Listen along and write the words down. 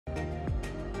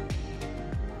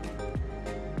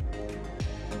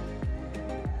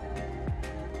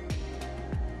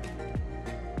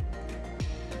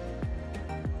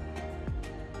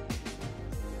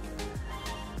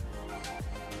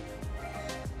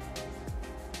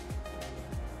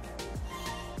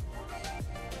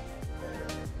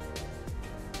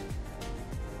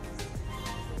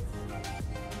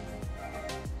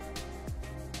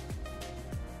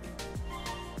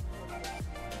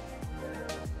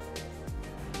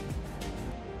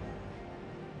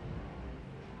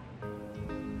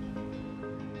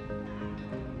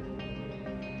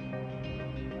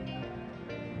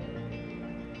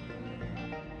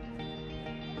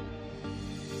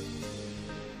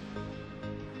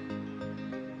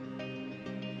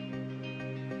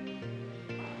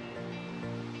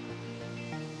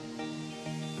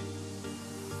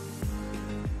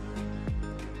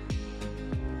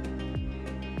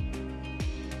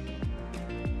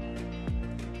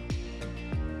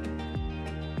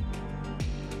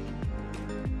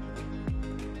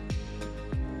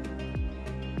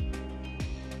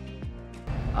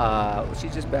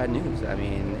She's just bad news. I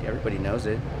mean, everybody knows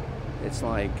it. It's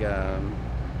like, I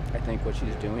think what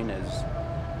she's doing is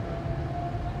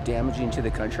damaging to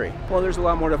the country. Well, there's a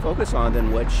lot more to focus on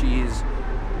than what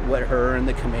her and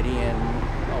the committee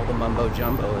and all the mumbo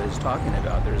jumbo is talking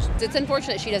about. It's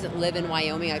unfortunate she doesn't live in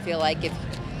Wyoming. I feel like if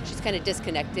she's kind of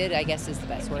disconnected, I guess is the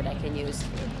best word I can use,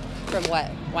 from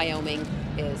what Wyoming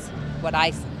is,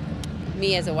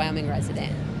 me as a Wyoming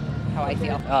resident, how I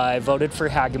feel. I voted for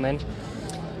Hageman.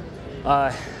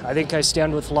 I think I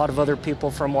stand with a lot of other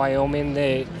people from Wyoming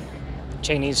that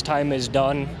Cheney's time is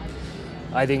done.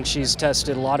 I think she's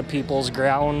tested a lot of people's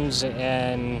grounds,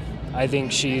 and I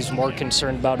think she's more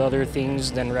concerned about other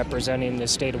things than representing the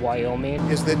state of Wyoming.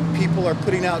 Is that people are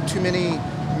putting out too many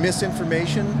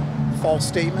misinformation, false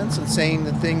statements, and saying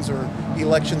that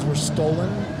elections were stolen.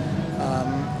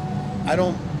 I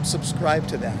don't subscribe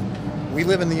to that. We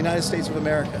live in the United States of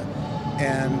America,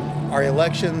 and our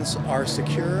elections are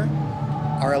secure,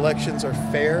 our elections are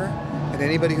fair, and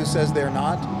anybody who says they're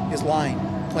not is lying,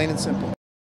 plain and simple.